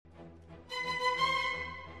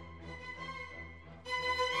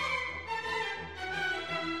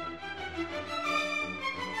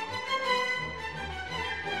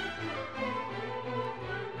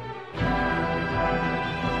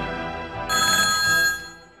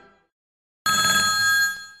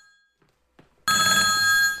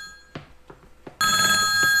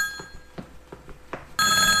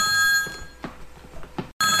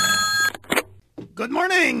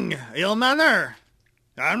morning, Manor.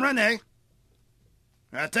 I'm Rene.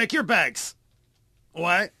 Take your bags.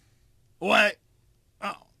 What?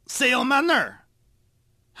 C'est Manor.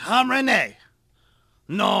 I'm Rene.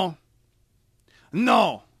 No.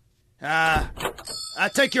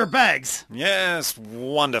 Take your bags. Yes,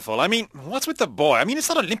 wonderful. I mean, what's with the boy? I mean, it's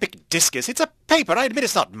not Olympic discus. It's a paper. I admit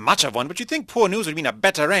it's not much of one, but you'd think poor News would have been a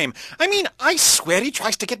better aim. I mean, I swear he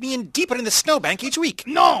tries to get me in deeper in the snowbank each week.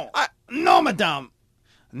 No, madame.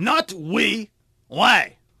 Not we.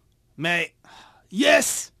 Why? Mais,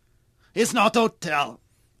 yes, it's not hotel.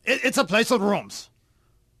 It's a place of rooms.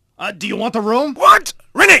 Do you want a room? What?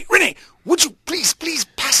 Rene, would you please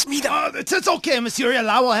pass me the... It's okay, monsieur.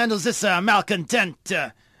 I will handle this malcontent.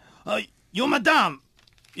 You, madame.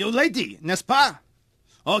 You lady, n'est-ce pas?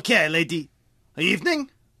 Okay, lady. Evening?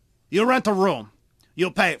 You rent a room.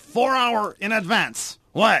 You pay 4 hours in advance.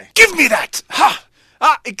 Why? Give me that! Ha!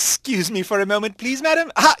 Excuse me for a moment, please,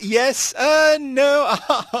 madam. Yes, no,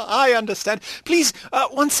 I understand. Please,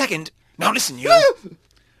 1 second. Now listen, you...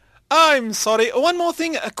 I'm sorry. One more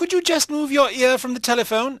thing. Could you just move your ear from the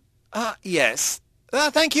telephone? Yes.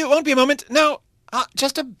 Thank you. Won't be a moment. No.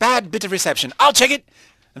 Just a bad bit of reception. I'll check it.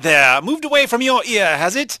 There. Moved away from your ear,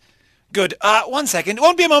 has it? Good. 1 second.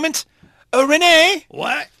 Won't be a moment. Renee?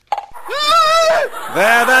 What?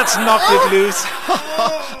 There, that's knocked it loose.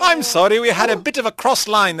 I'm sorry. We had a bit of a cross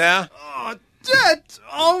line there. Oh, debt.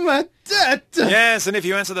 Oh, my debt. Yes, and if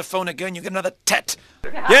you answer the phone again, you get another tet.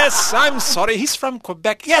 Yes, I'm sorry. He's from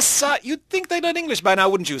Quebec. Yes, you'd think they'd learn English by now,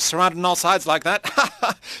 wouldn't you? Surrounded on all sides like that.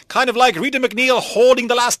 Kind of like Rita McNeil hoarding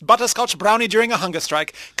the last butterscotch brownie during a hunger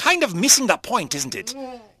strike. Kind of missing the point, isn't it?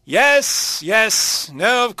 Yes.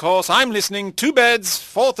 No, of course. I'm listening. 2 beds,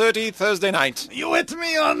 4:30 Thursday night. You hit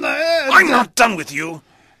me on the head. I'm not done with you.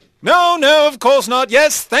 No, of course not.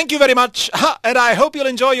 Yes, thank you very much. And I hope you'll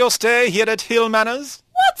enjoy your stay here at Hill Manors.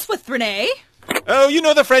 What's with Renee? Oh, you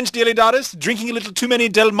know the French, dearly Doris. Drinking a little too many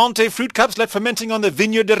Del Monte fruit cups left fermenting on the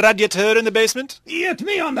Vineyard de Radiateur in the basement. He hit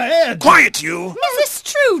me on the head. Quiet, you! Is this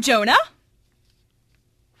true, Jonah?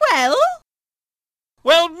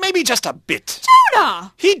 Well, maybe just a bit.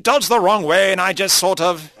 Jonah! He dodged the wrong way and I just sort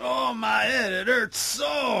of... Oh, my head, it hurts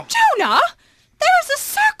so. Jonah! There's a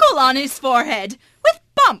circle on his forehead with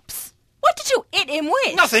bumps. What did you hit him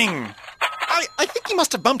with? Nothing. I think he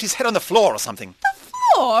must have bumped his head on the floor or something. The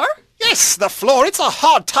floor? Yes, the floor. It's a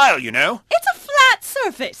hard tile, you know. It's a flat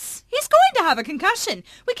surface. He's going to have a concussion.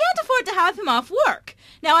 We can't afford to have him off work.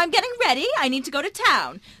 Now I'm getting ready. I need to go to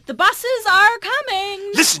town. The buses are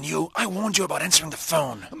coming. Listen, you. I warned you about answering the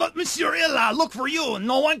phone. But, Monsieur Hill, look for you.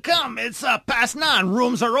 No one come. It's past 9.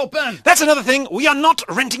 Rooms are open. That's another thing. We are not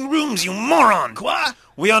renting rooms, you moron. Quoi?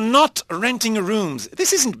 We are not renting rooms.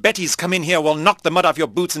 This isn't Betty's come in here, we'll knock the mud off your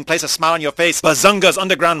boots and place a smile on your face, Bazunga's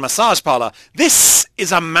underground massage parlor. This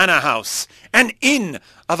is a manor house, an inn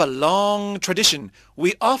of a long tradition.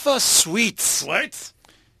 We offer suites. Suites?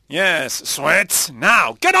 Yes, suites.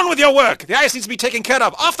 Now, get on with your work. The ice needs to be taken care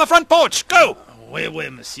of. Off the front porch. Go!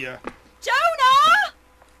 Wait, monsieur. Jonah!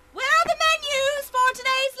 Where are the menus for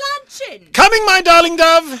today's luncheon? Coming, my darling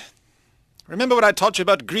dove. Remember what I taught you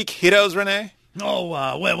about Greek heroes, Renee?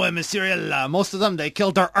 Oh, wait, Monsieur Hill. Most of them, they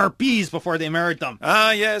killed their RPs before they married them.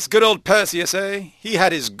 Ah, yes, good old Perseus, eh? He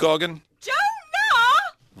had his Gorgon.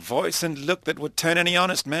 Jonah! Voice and look that would turn any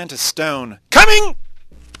honest man to stone. Coming!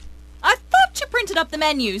 I thought you printed up the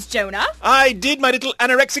menus, Jonah. I did, my little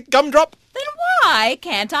anorexic gumdrop. Then why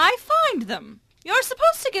can't I find them? You're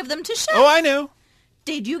supposed to give them to Chef. Oh, I know.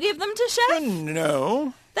 Did you give them to Chef?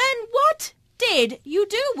 No. Then what did you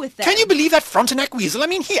do with them? Can you believe that Frontenac weasel? I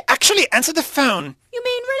mean, he actually answered the phone. You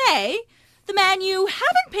mean Renee? The man you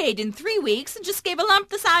haven't paid in 3 weeks and just gave a lump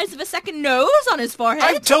the size of a second nose on his forehead?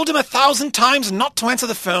 I've told him 1,000 times not to answer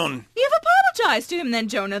the phone. You've apologized to him then,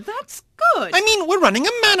 Jonah. That's good. I mean, we're running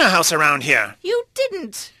a manor house around here. You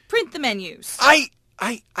didn't print the menus. I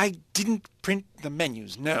didn't print the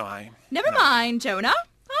menus. No, Never mind, Jonah.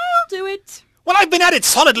 I'll do it. Well, I've been at it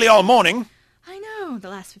solidly all morning. I know. The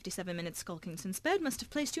last 57 minutes skulking since bed must have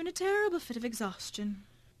placed you in a terrible fit of exhaustion.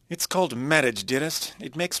 It's called marriage, dearest.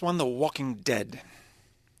 It makes one the walking dead.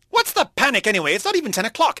 What's the panic, anyway? It's not even 10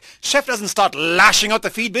 o'clock. Chef doesn't start lashing out the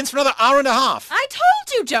feed bins for another hour and a half. I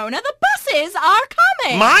told you, Jonah, the buses are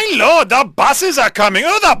coming. My lord, the buses are coming.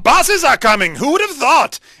 Oh, the buses are coming. Who would have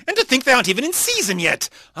thought? And to think they aren't even in season yet.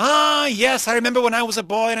 Ah, yes, I remember when I was a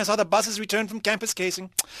boy and I saw the buses return from campus casing.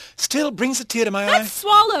 Still brings a tear to my eye. That's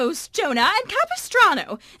swallows, Jonah, and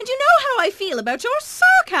Capistrano. And you know how I feel about your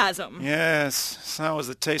sarcasm. Yes, sours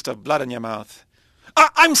the taste of blood in your mouth.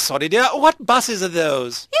 I'm sorry, dear. What buses are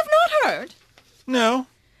those? You've not heard? No.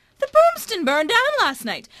 The Broomston burned down last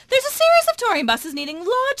night. There's a series of touring buses needing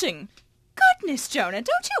lodging. Goodness, Jonah,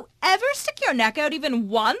 don't you ever stick your neck out even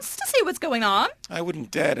once to see what's going on? I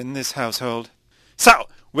wouldn't dare in this household. So,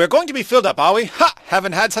 we're going to be filled up, are we? Ha!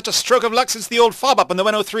 Haven't had such a stroke of luck since the old fob up in the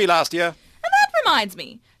 103 last year. And that reminds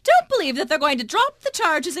me, don't believe that they're going to drop the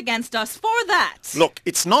charges against us for that. Look,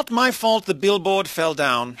 it's not my fault the billboard fell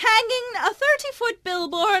down. Hanging a 30-foot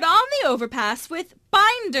billboard on the overpass with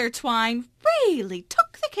binder twine really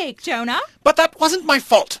took the cake, Jonah. But that wasn't my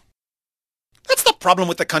fault. That's the problem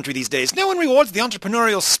with the country these days. No one rewards the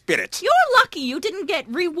entrepreneurial spirit. You're lucky you didn't get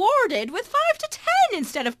rewarded with 5 to 10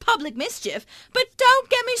 instead of public mischief, but don't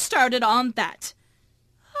get me started on that.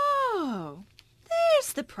 Oh,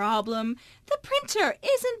 there's the problem. The printer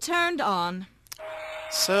isn't turned on.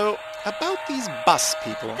 So, about these bus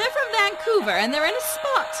people. They're from Vancouver, and they're in a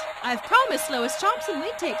spot. I've promised Lois Thompson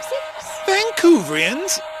we'd take 6.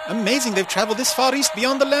 Vancouverians? Amazing they've traveled this far east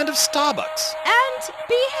beyond the land of Starbucks. And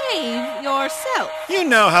behave yourself. You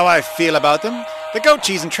know how I feel about them. The goat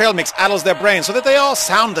cheese and trail mix addles their brains so that they all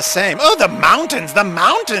sound the same. Oh, the mountains, the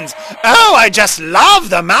mountains. Oh, I just love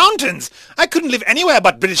the mountains. I couldn't live anywhere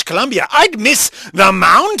but British Columbia. I'd miss the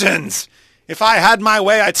mountains. If I had my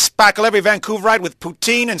way, I'd spackle every Vancouverite with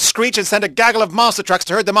poutine and screech and send a gaggle of monster trucks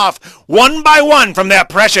to herd them off, one by one, from their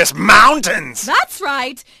precious mountains. That's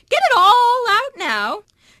right. Get it all out now.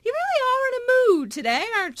 You really are in a mood today,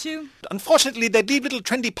 aren't you? Unfortunately, they'd leave little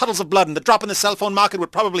trendy puddles of blood, and the drop in the cell phone market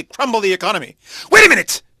would probably crumble the economy. Wait a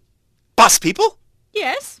minute! Bus people?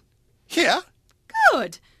 Yes. Here?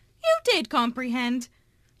 Good. You did comprehend.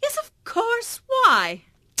 Yes, of course. Why?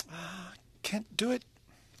 Can't do it.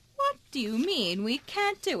 What do you mean we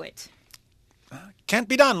can't do it? Can't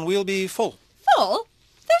be done. We'll be full. Full?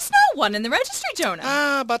 There's no one in the registry,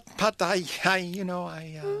 Jonah. But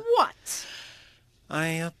What?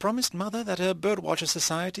 I promised Mother that her Birdwatcher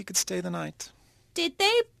Society could stay the night. Did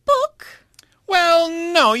they book? Well,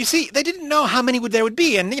 no. You see, they didn't know how many there would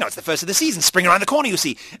be, and, it's the first of the season, spring around the corner, you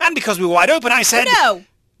see. And because we were wide open, I said... No.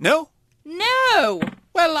 No? No.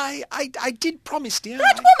 Well, I did promise, dear.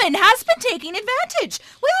 That woman has been taking advantage.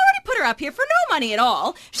 We already put her up here for no money at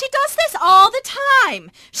all. She does this all the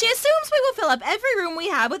time. She assumes we will fill up every room we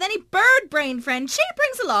have with any bird brain friend she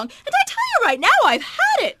brings along. And I tell you right now, I've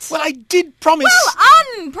had it. Well, I did promise... Well,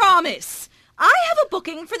 unpromise. I have a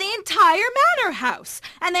booking for the entire Manor house,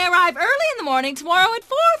 and they arrive early in the morning tomorrow at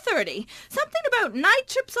 4:30. Something about night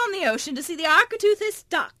trips on the ocean to see the Architeuthis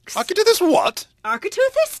ducks. Architeuthis what?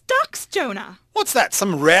 Architeuthis ducks, Jonah. What's that,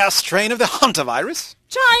 some rare strain of the hunter-virus?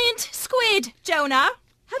 Giant squid, Jonah.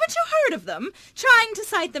 Haven't you heard of them? Trying to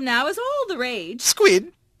sight them now is all the rage.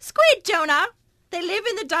 Squid? Squid, Jonah. They live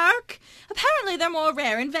in the dark. Apparently they're more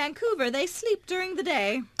rare in Vancouver. They sleep during the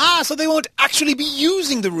day. So they won't actually be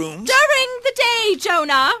using the rooms? During the day,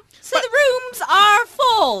 Jonah. So the rooms are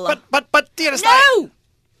full. But, dearest, No!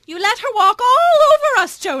 You let her walk all over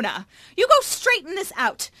us, Jonah. You go straighten this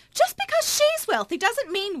out. Just because she's wealthy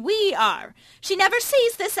doesn't mean we are. She never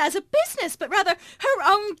sees this as a business, but rather her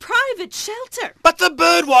own private shelter. But the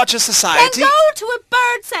Birdwatcher Society... Then go to a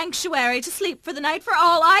bird sanctuary to sleep for the night for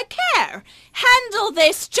all I care. Handle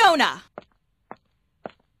this, Jonah.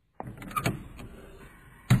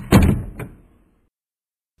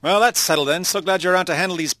 Well, that's settled then. So glad you're around to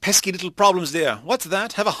handle these pesky little problems, dear. What's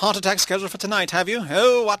that? Have a heart attack scheduled for tonight, have you?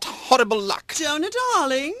 Oh, what horrible luck. Jonah,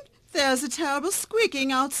 darling, there's a terrible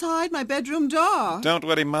squeaking outside my bedroom door. Don't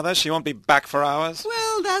worry, Mother. She won't be back for hours.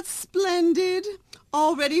 Well, that's splendid.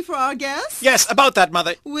 All ready for our guest? Yes, about that,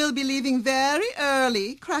 Mother. We'll be leaving very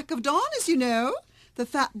early. Crack of dawn, as you know. The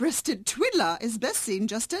fat-breasted twiddler is best seen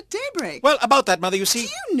just at daybreak. Well, about that, Mother, you see... Do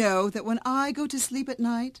you know that when I go to sleep at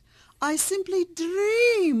night, I simply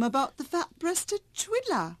dream about the fat-breasted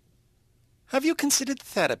twiddler? Have you considered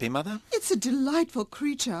therapy, Mother? It's a delightful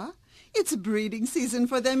creature. It's breeding season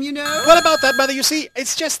for them, you know. Well, about that, Mother, you see,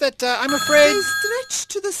 it's just that I'm afraid... They stretch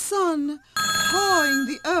to the sun, pawing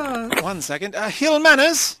the earth. One second. Hill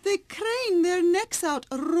manners? They crane their necks out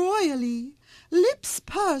royally, lips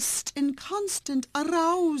pursed in constant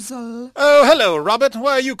arousal. Oh, hello, Robert.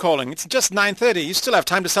 Why are you calling? It's just 9:30. You still have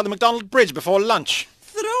time to sell the McDonald Bridge before lunch.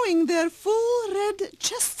 Throwing their full red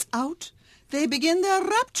chests out, they begin their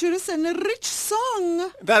rapturous and rich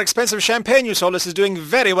song. That expensive champagne you sold us is doing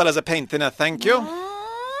very well as a paint thinner, thank you.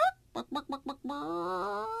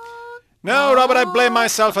 No, Robert, I blame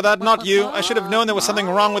myself for that, not you. I should have known there was something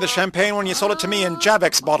wrong with the champagne when you sold it to me in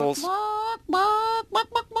Javex bottles.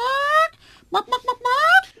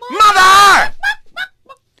 Mother!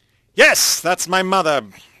 Yes, that's my mother.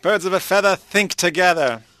 Birds of a feather think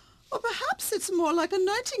together. Or perhaps it's more like a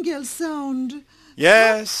nightingale's sound.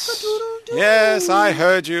 Yes, yes, I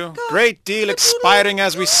heard you. Great deal expiring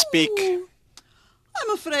as we speak. I'm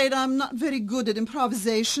afraid I'm not very good at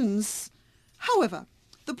improvisations. However,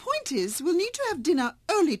 the point is we'll need to have dinner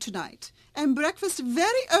early tonight and breakfast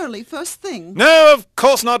very early first thing. No, of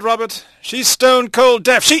course not, Robert. She's stone cold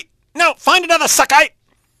deaf. No, find another suck.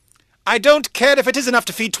 I don't care if it is enough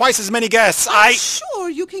to feed twice as many guests. I'm sure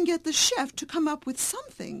you can get the chef to come up with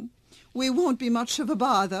something. We won't be much of a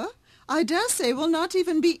bother. I dare say we'll not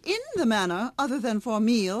even be in the manor other than for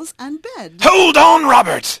meals and bed. Hold on,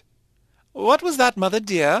 Robert! What was that, Mother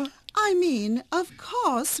dear? I mean, of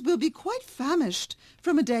course, we'll be quite famished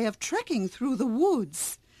from a day of trekking through the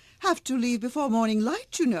woods. Have to leave before morning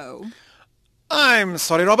light, you know. I'm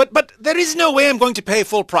sorry, Robert, but there is no way I'm going to pay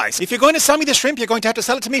full price. If you're going to sell me the shrimp, you're going to have to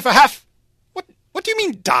sell it to me for half. What do you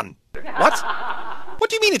mean, done? What? What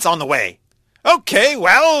do you mean it's on the way? Okay,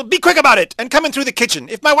 well, be quick about it, and come in through the kitchen.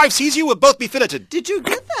 If my wife sees you, we'll both be filleted. Did you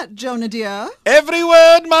get that, Jonah dear? Every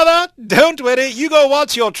word, Mother. Don't worry. You go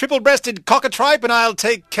watch your triple-breasted cockatripe, and I'll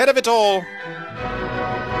take care of it all.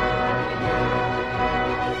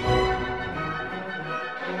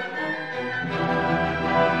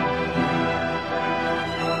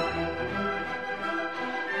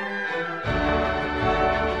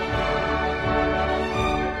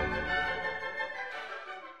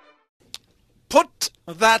 Put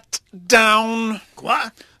that down.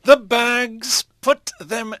 Quoi? The bags. Put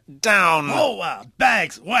them down. Oh,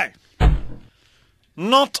 bags. Why?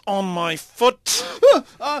 Not on my foot. Je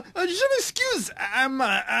m'excuse.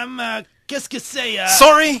 Qu'est-ce que c'est?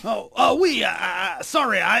 Sorry? Oui,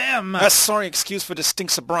 sorry, I am... A sorry excuse for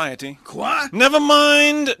distinct sobriety. Quoi? Never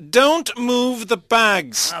mind. Don't move the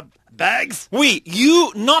bags. Bags? Oui,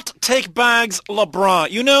 you not take bags, Labra.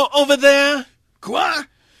 You know, over there? Quoi?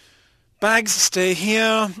 Bags stay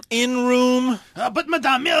here, in room. But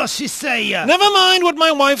Madame Hill, she say... Never mind what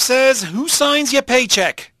my wife says. Who signs your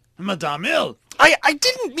paycheck? Madame Hill? I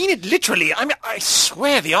didn't mean it literally. I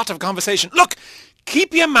swear the art of conversation. Look,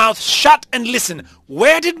 keep your mouth shut and listen.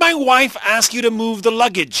 Where did my wife ask you to move the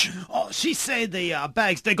luggage? Oh, she say the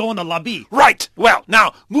bags, they go in the lobby. Right. Well,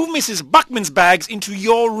 now, move Mrs. Buckman's bags into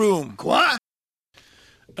your room. Quoi?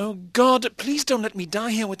 Oh, God, please don't let me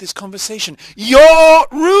die here with this conversation. Your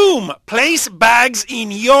room! Place bags in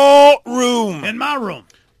your room. In my room.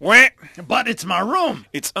 Where? But it's my room.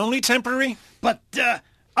 It's only temporary? But,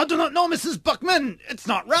 I do not know Mrs. Buckman. It's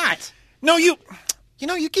not right. No, you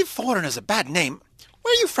give foreigners a bad name.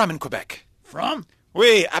 Where are you from in Quebec? From?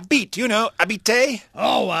 Oui, habite, you know, habite.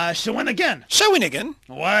 Oh, Shawinigan. Shawinigan?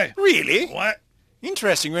 Why? Really? What?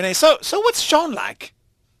 Interesting, Rene. So what's Jean like?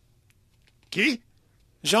 Qui?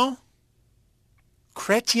 Jean?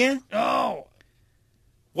 Chrétien? Oh.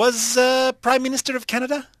 Was Prime Minister of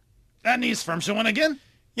Canada? And he's from Shawinigan?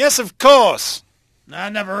 Yes, of course.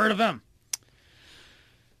 I never heard of him.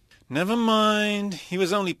 Never mind. He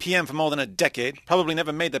was only PM for more than a decade. Probably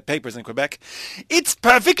never made the papers in Quebec. It's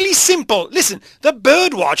perfectly simple. Listen, the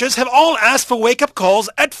bird watchers have all asked for wake-up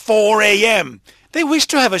calls at 4 a.m. They wish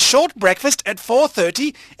to have a short breakfast at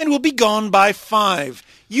 4:30 and will be gone by 5.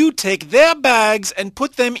 You take their bags and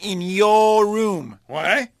put them in your room.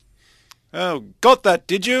 Why? Oh, got that,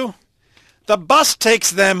 did you? The bus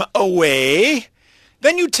takes them away.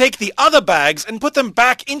 Then you take the other bags and put them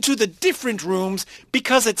back into the different rooms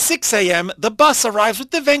because at 6 a.m. the bus arrives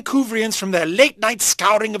with the Vancouverians from their late-night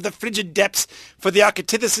scouring of the frigid depths for the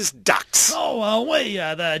Architithus ducks. Oh,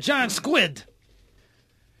 the giant squid.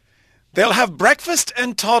 They'll have breakfast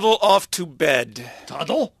and toddle off to bed.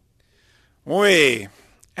 Toddle? Oui.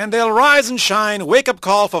 And they'll rise and shine, wake-up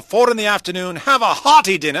call for 4 in the afternoon, have a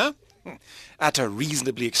hearty dinner at a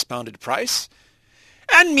reasonably expounded price,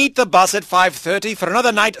 and meet the bus at 5:30 for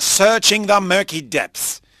another night searching the murky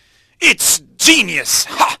depths. It's genius!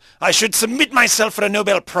 Ha! I should submit myself for a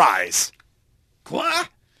Nobel Prize. Quoi?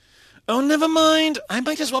 Oh, never mind. I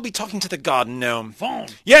might as well be talking to the garden gnome. Phone.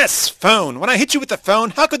 Yes, phone. When I hit you with the phone,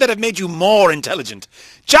 how could that have made you more intelligent?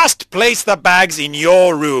 Just place the bags in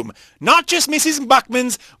your room. Not just Mrs.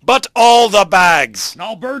 Buckman's, but all the bags.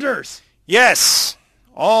 All birders. Yes,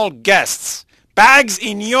 all guests. Bags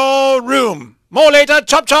in your room. More later.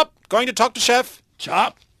 Chop, chop. Going to talk to Chef.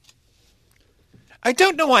 Chop. I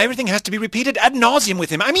don't know why everything has to be repeated ad nauseum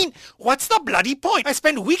with him. I mean, what's the bloody point? I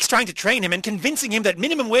spend weeks trying to train him and convincing him that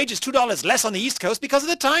minimum wage is $2 less on the East Coast because of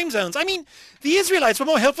the time zones. I mean, the Israelites were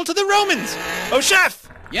more helpful to the Romans. Oh, Chef!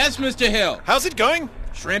 Yes, Mr. Hill. How's it going?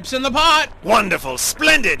 Shrimps in the pot. Wonderful.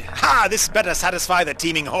 Splendid. Ha! This better satisfy the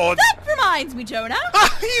teeming hordes. That reminds me, Jonah.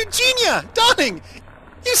 Ah, Eugenia! Darling!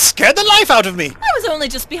 You scared the life out of me. I was only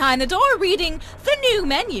just behind the door reading the new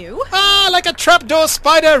menu. Ah, like a trapdoor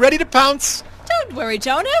spider ready to pounce. Don't worry,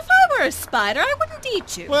 Jonah. If I were a spider, I wouldn't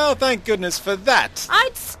eat you. Well, thank goodness for that.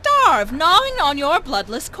 I'd starve gnawing on your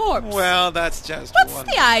bloodless corpse. Well, that's just What's one.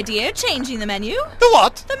 the idea, changing the menu? The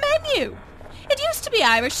what? The menu. It used to be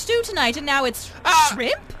Irish stew tonight, and now it's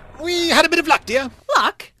shrimp? We had a bit of luck, dear.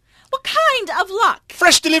 Luck? What kind of luck?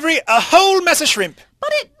 Fresh delivery, a whole mess of shrimp.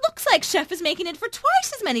 But it looks like Chef is making it for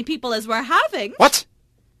twice as many people as we're having. What?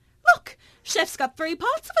 Look, Chef's got 3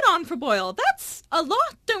 pots of it on for boil. That's a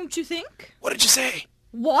lot, don't you think? What did you say?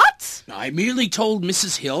 What? I merely told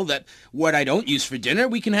Mrs. Hill that what I don't use for dinner,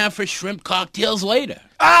 we can have for shrimp cocktails later.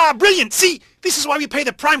 Ah, brilliant! See, this is why we pay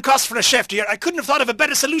the prime cost for a chef, dear. I couldn't have thought of a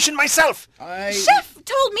better solution myself. Chef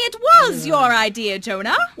told me it was your idea,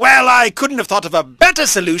 Jonah. Well, I couldn't have thought of a better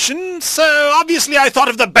solution, so obviously I thought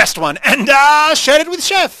of the best one, and shared it with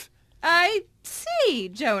Chef. I see,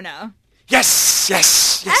 Jonah. Yes.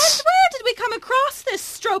 And where did we come across this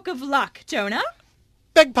stroke of luck, Jonah?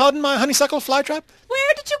 Beg pardon, my honeysuckle flytrap?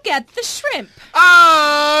 Where did you get the shrimp?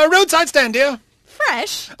 Roadside stand, dear.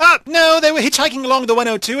 Fresh? No, they were hitchhiking along the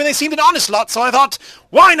 102 and they seemed an honest lot, so I thought,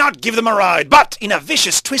 why not give them a ride? But in a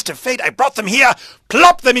vicious twist of fate, I brought them here,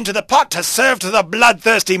 plopped them into the pot to serve to the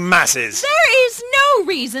bloodthirsty masses. There is no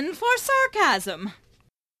reason for sarcasm.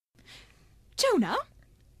 Jonah,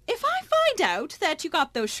 if I find out that you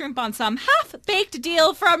got those shrimp on some half-baked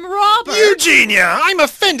deal from Robert... Eugenia, I'm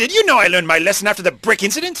offended. You know I learned my lesson after the brick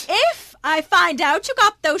incident. If I find out you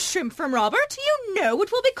got those shrimp from Robert, you know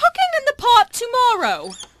it will be cooking in the pot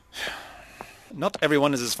tomorrow. Not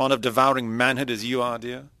everyone is as fond of devouring manhood as you are,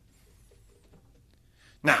 dear.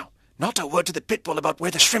 Now, not a word to the pitbull about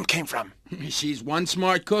where the shrimp came from. She's one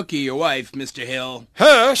smart cookie, your wife, Mr. Hill.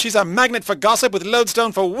 She's a magnet for gossip with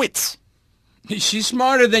lodestone for wits. She's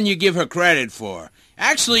smarter than you give her credit for.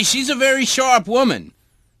 Actually, she's a very sharp woman.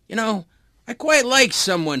 You know, I quite like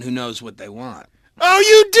someone who knows what they want. Oh,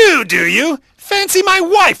 you do you? Fancy my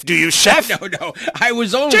wife, do you, Chef? No, I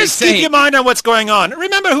was only Just saying... keep your mind on what's going on.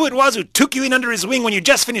 Remember who it was who took you in under his wing when you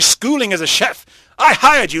just finished schooling as a chef? I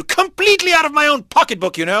hired you completely out of my own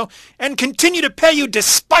pocketbook, you know, and continue to pay you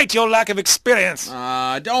despite your lack of experience.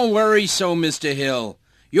 Don't worry so, Mr. Hill.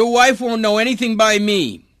 Your wife won't know anything by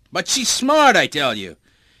me. But she's smart, I tell you.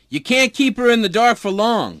 You can't keep her in the dark for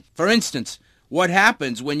long. For instance, what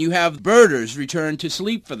happens when you have birders return to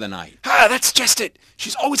sleep for the night? That's just it.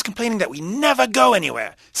 She's always complaining that we never go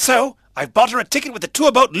anywhere. So, I've bought her a ticket with the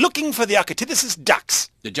tour boat looking for the Architithus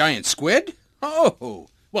ducks. The giant squid? Oh,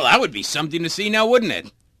 well, that would be something to see now, wouldn't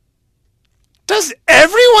it? Does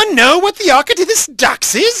everyone know what the Architithus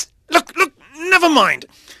ducks is? Look, never mind.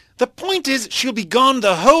 The point is, she'll be gone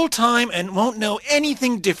the whole time and won't know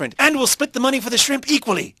anything different. And we'll split the money for the shrimp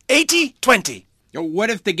equally. 80-20.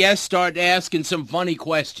 What if the guests start asking some funny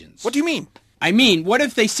questions? What do you mean? I mean, what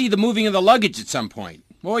if they see the moving of the luggage at some point?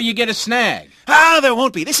 Or you get a snag? There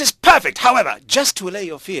won't be. This is perfect. However, just to allay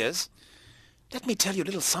your fears, let me tell you a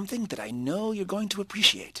little something that I know you're going to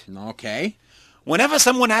appreciate. Okay. Whenever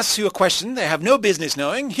someone asks you a question they have no business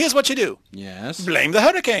knowing, here's what you do. Yes? Blame the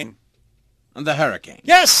hurricane. The hurricane.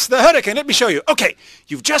 Yes, the hurricane. Let me show you. Okay,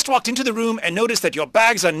 you've just walked into the room and noticed that your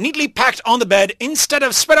bags are neatly packed on the bed instead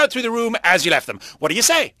of spread out through the room as you left them. What do you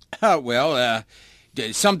say?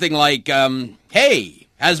 Something like, hey,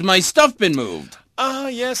 has my stuff been moved?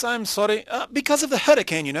 Yes, I'm sorry. Because of the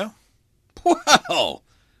hurricane, you know.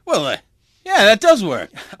 Well, yeah, that does work.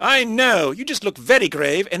 I know. You just look very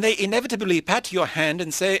grave, and they inevitably pat your hand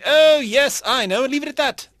and say, oh, yes, I know, and leave it at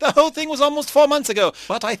that. The whole thing was almost 4 months ago,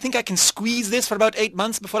 but I think I can squeeze this for about 8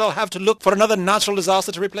 months before I'll have to look for another natural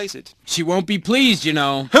disaster to replace it. She won't be pleased, you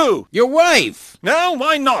know. Who? Your wife. No,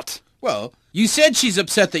 why not? Well, you said she's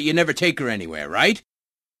upset that you never take her anywhere, right?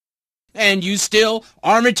 And you still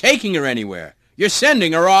aren't taking her anywhere. You're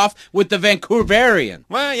sending her off with the Vancouverian.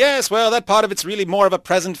 Well, yes, that part of it's really more of a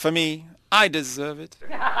present for me. I deserve it.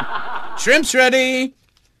 Shrimp's ready.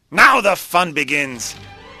 Now the fun begins.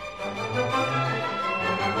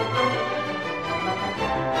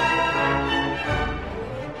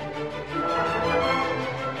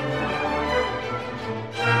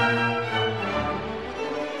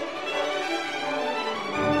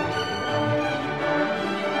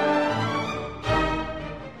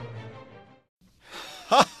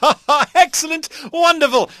 Excellent.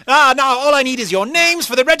 Wonderful. Now all I need is your names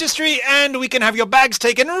for the registry, and we can have your bags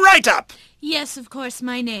taken right up. Yes, of course,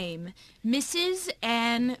 my name. Mrs.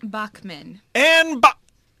 Anne Bachman.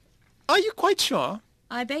 Are you quite sure?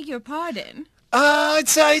 I beg your pardon?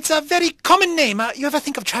 It's a very common name. You ever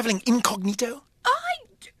think of traveling incognito?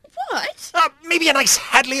 What? Maybe a nice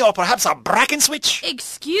Hadley or perhaps a Brackenswitch?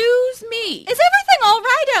 Excuse me. Is everything all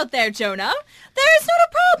right out there, Jonah. There is not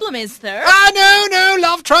a problem, is there? No,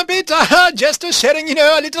 love trumpet. Just sharing,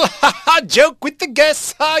 a little joke with the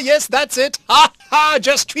guests. Yes, that's it.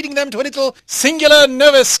 Just treating them to a little singular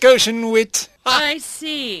Nova Scotian wit. I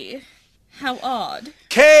see. How odd.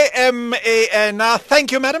 K-M-A-N.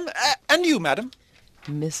 Thank you, madam. And you, madam?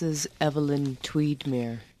 Mrs. Evelyn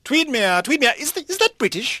Tweedmere. Tweedmere. Is that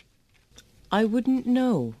British? I wouldn't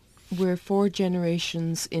know. We're 4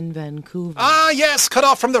 generations in Vancouver. Yes, cut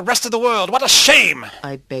off from the rest of the world. What a shame.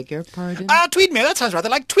 I beg your pardon? Tweedmere, that sounds rather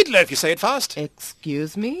like Twiddler if you say it fast.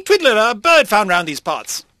 Excuse me? Twiddler, a bird found round these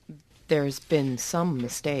parts. There's been some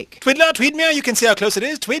mistake. Twiddler, Tweedmere, you can see how close it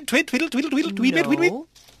is. Twid, twiddle, tweedmere, tweedmere. No,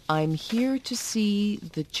 I'm here to see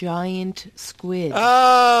the giant squid.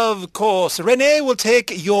 Of course. Renee will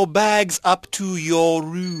take your bags up to your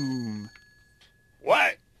room.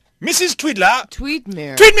 What? Mrs. Twiddler.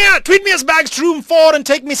 Tweedmere. Tweedmere's bags to room 4 and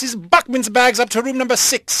take Mrs. Buckman's bags up to room number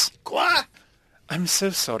 6. Quoi? I'm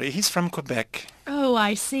so sorry. He's from Quebec. Oh,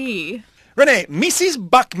 I see. Renee, Mrs.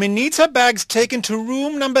 Buckman needs her bags taken to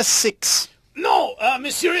room number 6. No,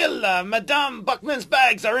 Monsieur Hill, Madame Buckman's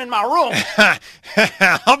bags are in my room.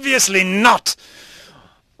 Obviously not.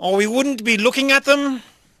 Or we wouldn't be looking at them,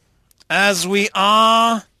 as we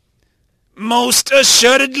are, most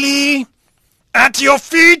assuredly, at your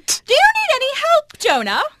feet. Do you need any help,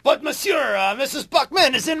 Jonah? But Monsieur, Mrs.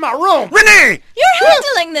 Buckman is in my room. Renee! You're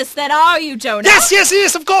handling this then, are you, Jonah?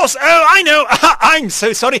 Yes, of course. Oh, I know. I'm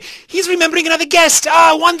so sorry. He's remembering another guest.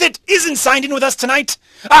 One that isn't signed in with us tonight.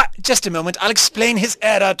 Just a moment. I'll explain his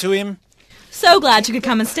error to him. So glad you could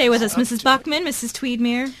come and stay with us, Mrs. Buckman, Mrs.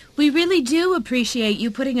 Tweedmere. We really do appreciate you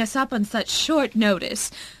putting us up on such short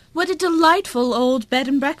notice. What a delightful old bed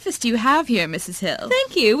and breakfast you have here, Mrs. Hill.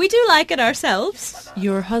 Thank you. We do like it ourselves.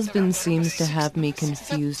 Your husband seems to have me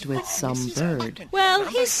confused with some bird. Well,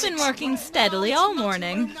 he's been working steadily all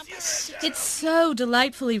morning. It's so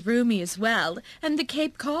delightfully roomy as well, and the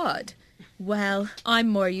Cape Cod. Well, I'm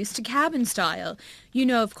more used to cabin style. You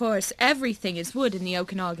know, of course, everything is wood in the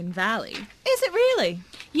Okanagan Valley. Is it really?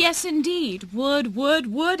 Yes, indeed.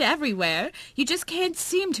 Wood everywhere. You just can't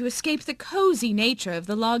seem to escape the cozy nature of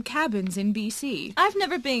the log cabins in BC. I've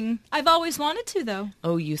never been. I've always wanted to, though.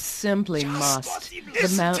 Oh, you simply must.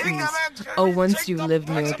 The mountains. Oh, once you live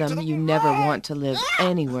near them, you never want to live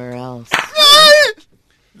anywhere else.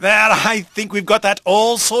 There, I think we've got that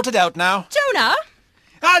all sorted out now. Jonah?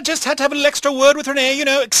 I just had to have a little extra word with Renee,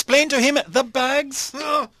 explain to him the bags.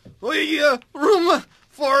 Room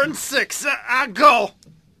 4 and 6, I go.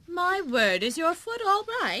 My word, is your foot all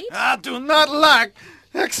right? I do not lack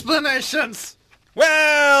explanations.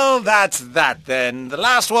 Well, that's that then. The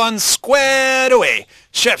last one squared away.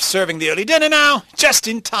 Chef serving the early dinner now, just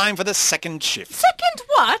in time for the second shift. Second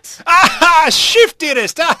what? Shift,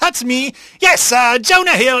 dearest. That's me. Yes,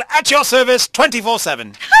 Jonah Hill, at your service,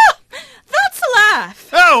 24/7. That's a laugh.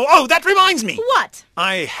 Oh, that reminds me. What?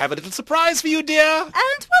 I have a little surprise for you, dear.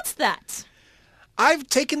 And what's that? I've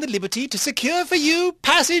taken the liberty to secure for you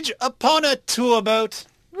passage upon a tour boat.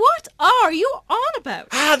 What are you on about?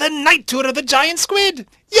 The night tour of the giant squid.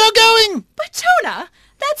 You're going. But Jonah,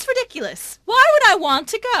 that's ridiculous. Why would I want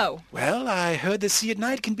to go? Well, I heard the sea at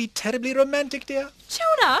night can be terribly romantic, dear.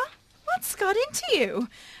 Jonah, what's got into you?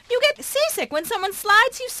 You get seasick when someone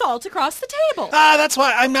slides you salt across the table. That's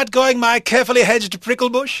why I'm not going my carefully hedged prickle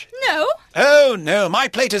bush. No? Oh, no, my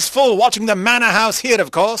plate is full watching the Manor House here,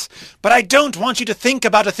 of course. But I don't want you to think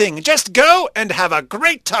about a thing. Just go and have a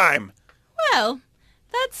great time. Well,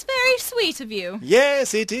 that's very sweet of you.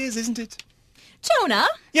 Yes, it is, isn't it? Jonah?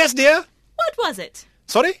 Yes, dear? What was it?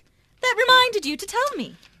 Sorry? That reminded you to tell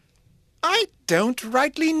me. I don't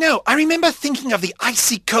rightly know. I remember thinking of the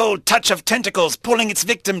icy cold touch of tentacles pulling its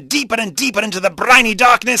victim deeper and deeper into the briny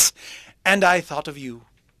darkness, and I thought of you.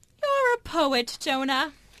 You're a poet,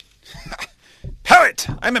 Jonah. Poet!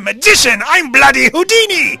 I'm a magician! I'm bloody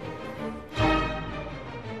Houdini!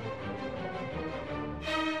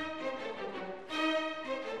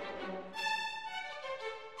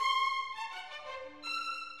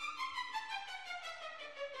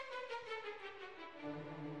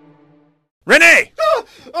 Renee!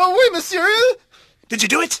 Oui, Monsieur Hill. Did you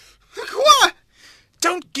do it? Quoi?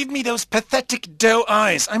 Don't give me those pathetic doe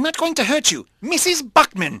eyes. I'm not going to hurt you. Mrs.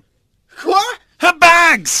 Buckman. Quoi? Her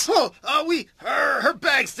bags! Oui, her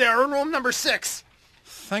bags there in room number 6.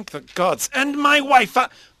 Thank the gods. And my wife,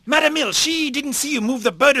 Madame Hill, she didn't see you move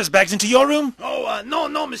the birders' bags into your room?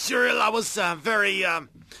 No, Monsieur Hill, I was very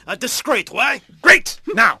discreet, right? Great!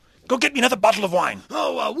 Now, go get me another bottle of wine.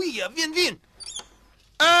 Oui, vin.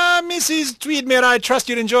 Mrs. Tweedmere, I trust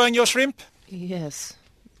you're enjoying your shrimp? Yes.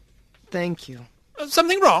 Thank you.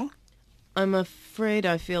 Something wrong? I'm afraid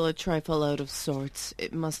I feel a trifle out of sorts.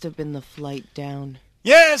 It must have been the flight down.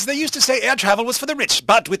 Yes, they used to say air travel was for the rich,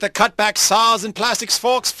 but with the cutback saws and plastics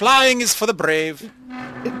forks, flying is for the brave.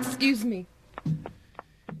 Excuse me.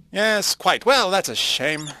 Yes, quite. Well, that's a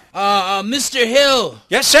shame. Mr. Hill,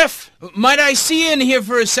 Yes, Chef? might I see you in here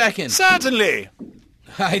for a second? Certainly.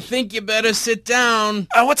 I think you better sit down.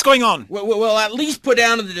 What's going on? Well, at least put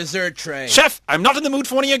down the dessert tray. Chef, I'm not in the mood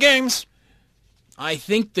for one of your games. I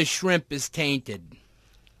think the shrimp is tainted.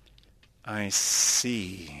 I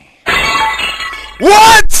see.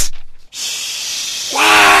 What?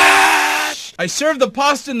 What? I served the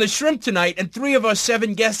pasta and the shrimp tonight, and 3 of our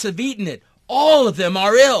 7 guests have eaten it. All of them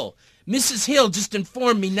are ill. Mrs. Hill just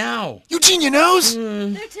informed me now. Eugenia knows?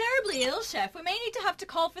 They're terribly ill, Chef. We may need to have to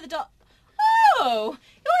call for the Oh,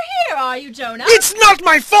 you're here, are you, Jonah? It's not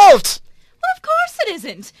my fault! Well, of course it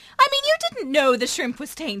isn't. I mean, you didn't know the shrimp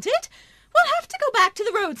was tainted. We'll have to go back to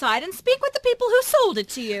the roadside and speak with the people who sold it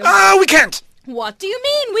to you. We can't. What do you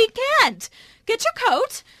mean, we can't? Get your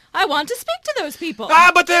coat. I want to speak to those people.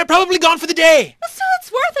 But they're probably gone for the day. So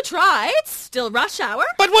it's worth a try. It's still rush hour.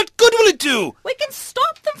 But what good will it do? We can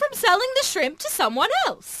stop them from selling the shrimp to someone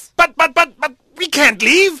else. But we can't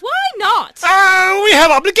leave. Why not? We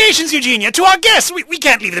have obligations, Eugenia, to our guests. We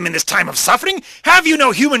can't leave them in this time of suffering. Have you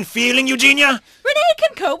no human feeling, Eugenia? Renee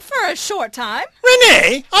can cope for a short time.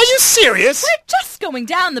 Renee? Are you serious? We're just going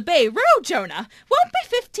down the Bay Road, Jonah. Won't be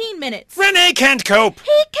 15 minutes. Renee can't cope.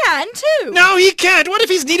 He can, too. No, he can't. What if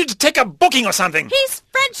he's needed to take a booking or something? He's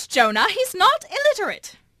French, Jonah. He's not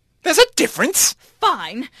illiterate. There's a difference.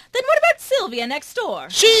 Fine. Then what about Sylvia next door?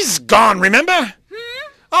 She's gone, remember?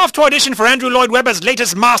 Off to audition for Andrew Lloyd Webber's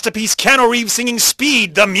latest masterpiece, Keanu Reeves singing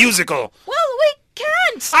Speed, the musical. Well, we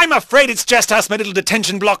can't. I'm afraid it's just us, my little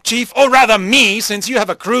detention block chief. Or rather me, since you have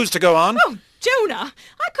a cruise to go on. Oh, Jonah,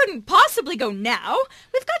 I couldn't possibly go now.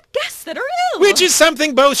 We've got guests that are ill. Which is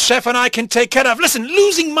something both Chef and I can take care of. Listen,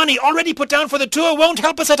 losing money already put down for the tour won't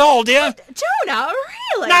help us at all, dear. Jonah,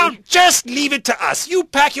 really? Now, just leave it to us. You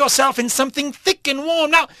pack yourself in something thick and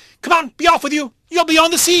warm. Now, come on, be off with you. You'll be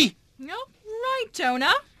on the sea. No, right,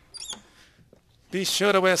 Jonah. Be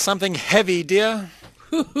sure to wear something heavy, dear.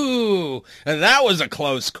 Hoo-hoo, that was a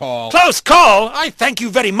close call. Close call? I thank you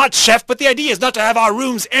very much, Chef, but the idea is not to have our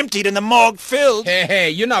rooms emptied and the morgue filled. Hey,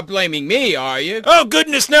 you're not blaming me, are you? Oh,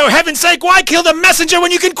 goodness, no. Heaven's sake, why kill the messenger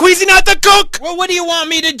when you can cuisine out the cook? Well, what do you want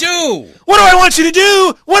me to do? What do I want you to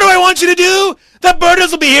do? What do I want you to do? The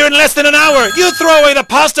birders will be here in less than an hour. You throw away the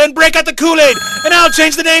pasta and break out the Kool-Aid, and I'll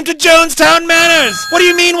change the name to Jonestown Manors. What do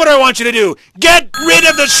you mean, what do I want you to do? Get rid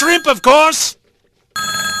of the shrimp, of course.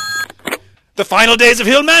 The final days of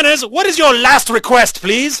Hill Manors. What is your last request,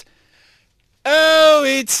 please? Oh,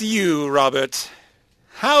 it's you, Robert.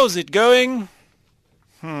 How's it going?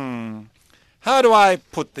 How do I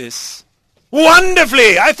put this?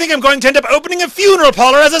 Wonderfully! I think I'm going to end up opening a funeral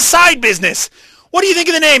parlor as a side business. What do you think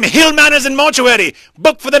of the name Hill Manors and Mortuary?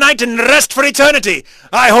 Book for the night and rest for eternity.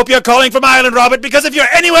 I hope you're calling from Ireland, Robert, because if you're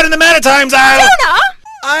anywhere in the Maritimes,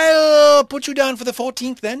 I'll put you down for the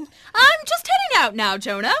 14th, then. I'm just heading out now,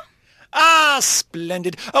 Jonah. Ah,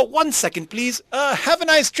 splendid. 1 second, please. Have a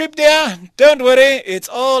nice trip, dear. Don't worry, it's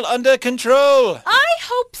all under control. I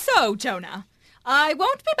hope so, Jonah. I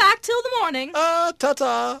won't be back till the morning.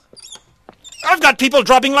 Ta-ta. I've got people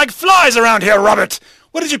dropping like flies around here, Robert.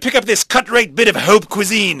 Where did you pick up this cut-rate bit of hope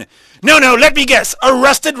cuisine? No, let me guess. A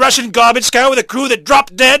rusted Russian garbage cow with a crew that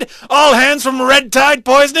dropped dead? All hands from red tide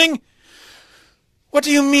poisoning? What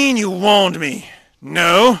do you mean you warned me?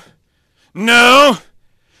 No,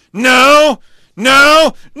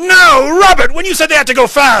 Robert, when you said they had to go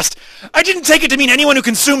fast, I didn't take it to mean anyone who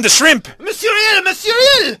consumed the shrimp. Monsieur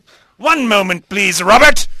Hill! 1 moment, please,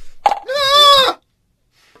 Robert. Ah!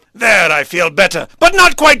 There, I feel better, but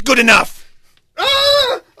not quite good enough.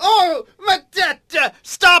 Oh, ma tête!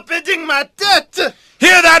 Stop eating my tête!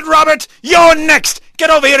 Hear that, Robert? You're next. Get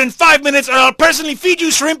over here in 5 minutes or I'll personally feed you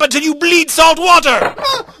shrimp until you bleed salt water.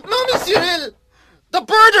 No, Monsieur Hill! The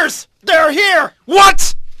birders! They're here!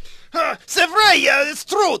 What? C'est vrai, it's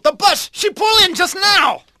true. The bus, she pulled in just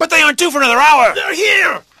now. But they aren't due for another hour. They're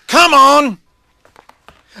here! Come on.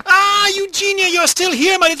 Eugenia, you're still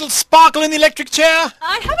here, my little sparkle in the electric chair?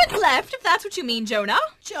 I haven't left, if that's what you mean, Jonah.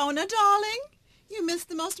 Jonah, darling, you missed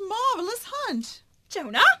the most marvelous hunt.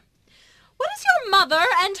 Jonah? What is your mother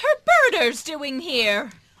and her birders doing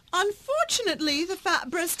here? Unfortunately, the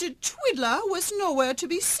fat-breasted twiddler was nowhere to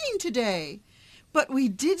be seen today. But we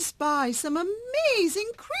did spy some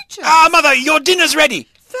amazing creatures. Mother, your dinner's ready.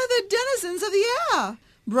 Feathered denizens of the air.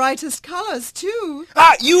 Brightest colors, too.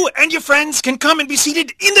 You and your friends can come and be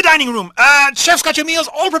seated in the dining room. Chef's got your meals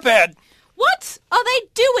all prepared. What are they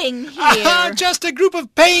doing here? Just a group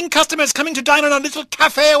of paying customers coming to dine on a little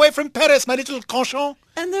cafe away from Paris, my little cochon.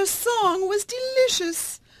 And their song was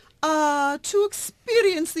delicious. Ah, to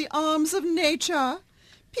experience the arms of nature.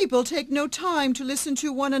 People take no time to listen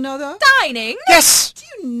to one another. Dining? Yes! Do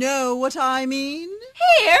you know what I mean?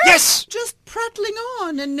 Here? Yes! Just prattling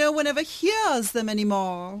on and no one ever hears them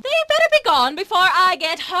anymore. They better be gone before I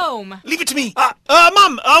get home. Leave it to me.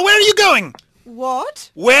 Mum, where are you going?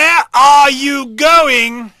 What? Where are you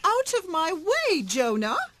going? Out of my way,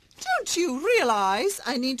 Jonah. Don't you realize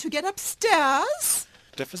I need to get upstairs?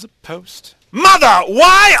 Deaf as a post. Mother,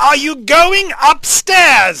 why are you going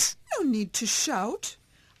upstairs? No need to shout.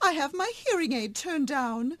 I have my hearing aid turned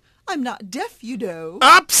down. I'm not deaf, you know.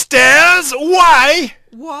 Upstairs? Why?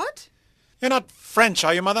 What? You're not French,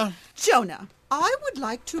 are you, Mother? Jonah, I would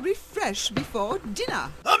like to refresh before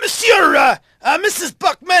dinner. Monsieur, Mrs.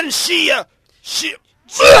 Buckman, she...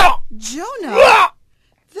 Jonah,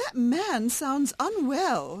 that man sounds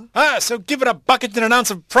unwell. So give it a bucket and an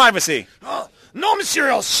ounce of privacy. No, monsieur,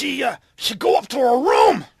 else she go up to her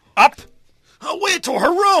room. Up? Away to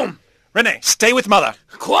her room. Renee, stay with Mother.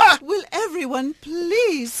 Quoi? Will everyone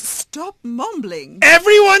please stop mumbling?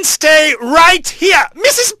 Everyone stay right here.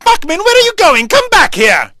 Mrs. Buckman, where are you going? Come back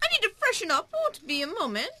here. I need to freshen up. Won't be a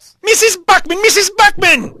moment. Mrs. Buckman, Mrs.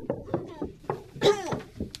 Buckman!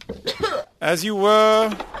 As you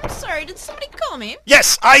were... I'm sorry, did somebody call me?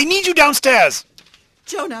 Yes, I need you downstairs.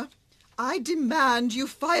 Jonah, I demand you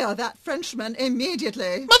fire that Frenchman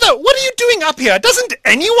immediately. Mother, what are you doing up here? Doesn't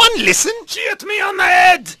anyone listen? She hit me on the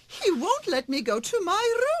head. He won't let me go to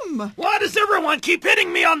my room. Why does everyone keep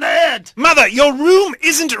hitting me on the head? Mother, your room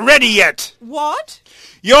isn't ready yet. What?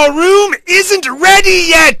 Your room isn't ready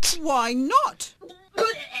yet. Why not?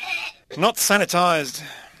 Not sanitized.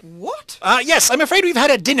 What? Yes, I'm afraid we've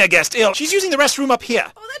had a dinner guest ill. She's using the restroom up here.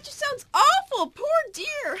 Oh, that just sounds awful. Poor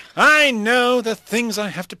dear. I know the things I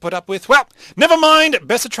have to put up with. Well, never mind.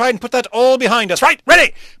 Best to try and put that all behind us. Right,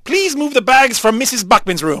 ready. Please move the bags from Mrs.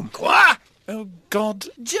 Buckman's room. Quoi? Oh, God.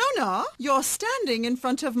 Jonah, you're standing in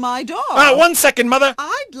front of my door. 1 second, Mother.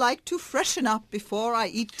 I'd like to freshen up before I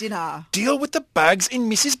eat dinner. Deal with the bags in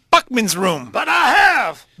Mrs. Buckman's room. But I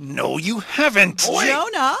have. No, you haven't. Wait,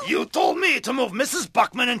 Jonah? you told me to move Mrs.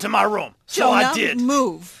 Buckman into my room. So Jonah, I did.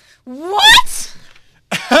 move. What?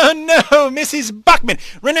 No, Mrs. Buckman.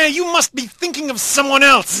 Renee, you must be thinking of someone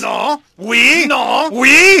else. No. We? No.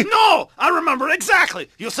 We? No. I remember exactly.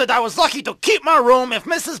 You said I was lucky to keep my room if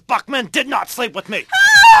Mrs. Buckman did not sleep with me.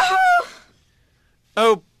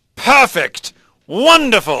 Oh, perfect.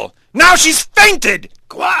 Wonderful. Now she's fainted.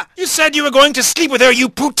 Quoi? You said you were going to sleep with her, you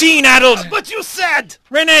poutine-addled. But you said...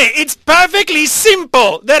 Renee, it's perfectly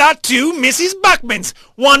simple. There are two Mrs. Buckmans.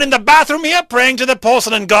 One in the bathroom here praying to the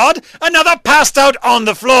porcelain god, another passed out on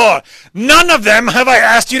the floor. None of them have I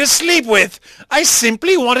asked you to sleep with. I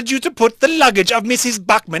simply wanted you to put the luggage of Mrs.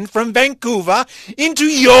 Buckman from Vancouver into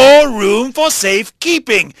your room for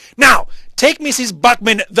safekeeping. Now, take Mrs.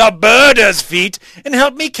 Buckman the birder's feet and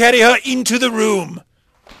help me carry her into the room.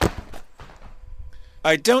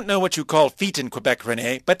 I don't know what you call feet in Quebec,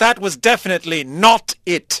 Renee, but that was definitely not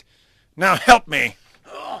it. Now help me.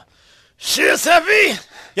 She is heavy.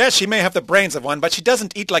 Yes, she may have the brains of one, but she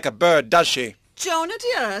doesn't eat like a bird, does she? Jonah,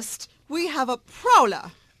 dearest, we have a prowler.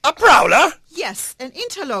 A prowler? Yes, an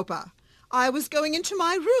interloper. I was going into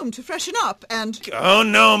my room to freshen up and... Oh,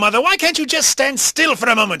 no, Mother. Why can't you just stand still for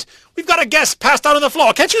a moment? We've got a guest passed out on the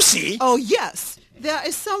floor. Can't you see? Oh, yes. There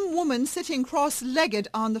is some woman sitting cross-legged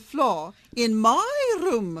on the floor in my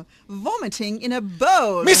room, vomiting in a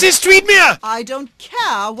bowl. Mrs. Tweedmere! I don't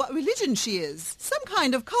care what religion she is. Some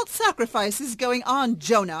kind of cult sacrifice is going on,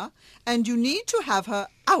 Jonah, and you need to have her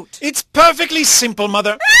out. It's perfectly simple,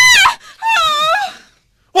 Mother.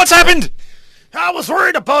 What's happened? I was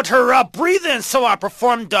worried about her breathing, so I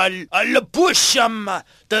performed le bouche,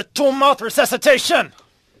 the two-mouth resuscitation.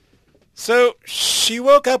 So she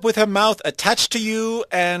woke up with her mouth attached to you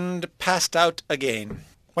and passed out again.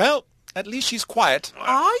 Well, at least she's quiet.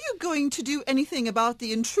 Are you going to do anything about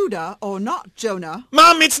the intruder or not, Jonah?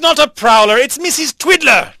 Mom, it's not a prowler. It's Mrs.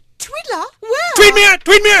 Twiddler. Twiddler? Where?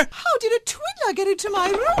 Tweedmere! How did a twiddler get into my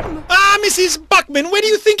room? Mrs. Buckman, where do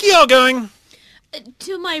you think you're going?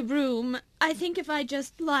 To my room. I think if I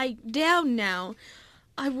just lie down now,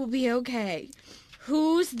 I will be okay.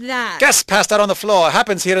 Who's that? Guest passed out on the floor.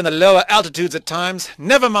 Happens here in the lower altitudes at times.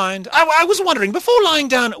 Never mind. I was wondering, before lying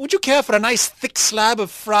down, would you care for a nice thick slab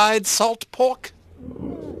of fried salt pork?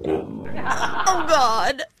 Oh,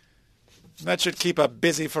 God. That should keep her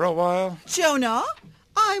busy for a while. Jonah,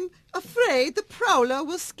 I'm afraid the prowler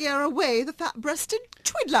will scare away the fat-breasted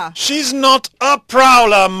Twiddler. She's not a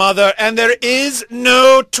prowler, Mother, and there is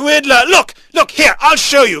no Twiddler. Look, here, I'll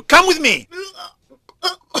show you. Come with me.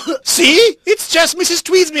 See? It's just Mrs.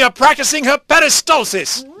 Tweedsmuir practicing her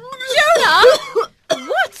peristalsis. Jonah!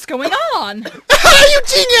 What's going on?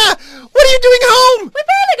 Eugenia! What are you doing home? We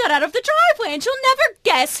barely got out of the driveway and you'll never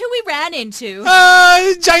guess who we ran into.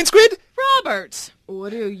 Giant squid? Robert.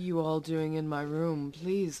 What are you all doing in my room?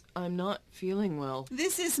 Please, I'm not feeling well.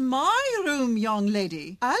 This is my room, young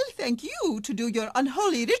lady. I'll thank you to do your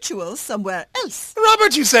unholy rituals somewhere else.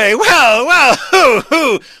 Robert, you say? Well,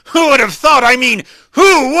 who would have thought?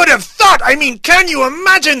 Who would have thought? Can you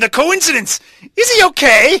imagine the coincidence? Is he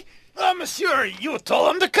okay? Monsieur, you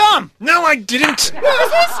told him to come. No, I didn't. It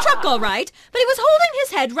was his truck, all right, but he was holding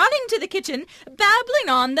his head, running to the kitchen, babbling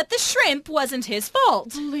on that the shrimp wasn't his fault.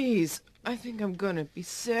 Please, I think I'm gonna be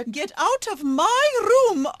sick. Get out of my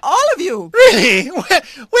room, all of you. Really?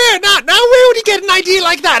 Where not? Now, where would he get an idea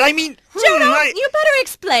like that? Jonah, you better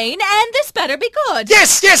explain, and this better be good.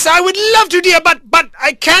 Yes, I would love to, dear, but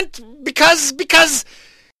I can't because of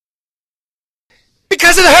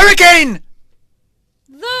the hurricane.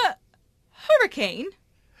 The hurricane?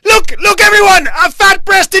 Look, everyone! A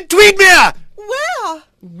fat-breasted Tweedmuir! Where?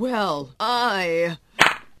 Well,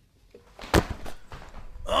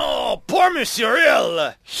 Oh, poor Monsieur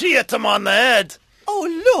Hill. She hit him on the head. Oh,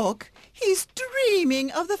 look. He's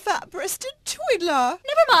dreaming of the fat-breasted Twiddler.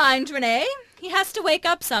 Never mind, Renee. He has to wake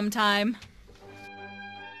up sometime.